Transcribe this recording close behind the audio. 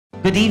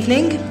Good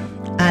evening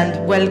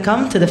and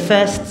welcome to the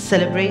first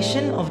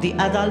celebration of the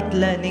Adult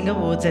Learning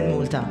Awards in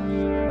Malta.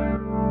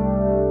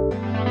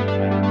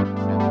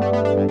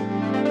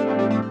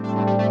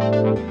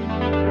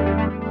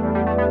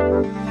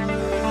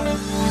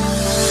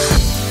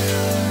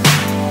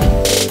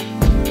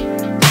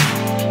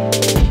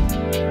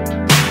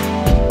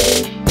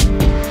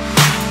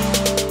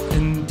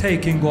 In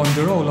taking on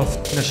the role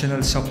of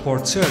National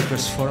Support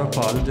Service for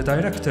EPALE, the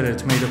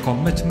Directorate made a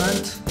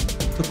commitment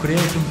to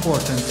create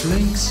important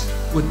links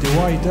with the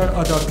wider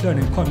adult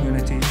learning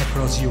community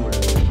across Europe.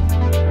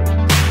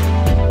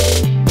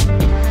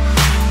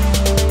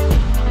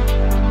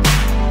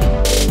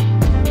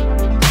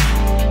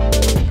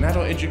 An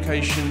adult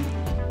education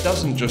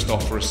doesn't just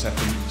offer a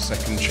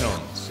second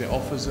chance, it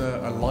offers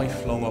a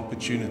lifelong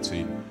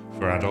opportunity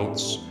for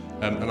adults,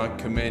 and I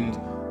commend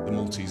the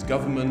Maltese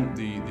government,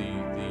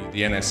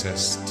 the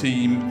NSS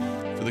team,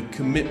 for the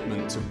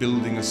commitment to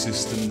building a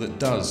system that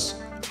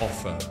does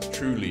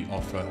truly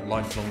offer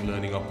lifelong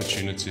learning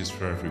opportunities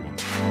for everyone.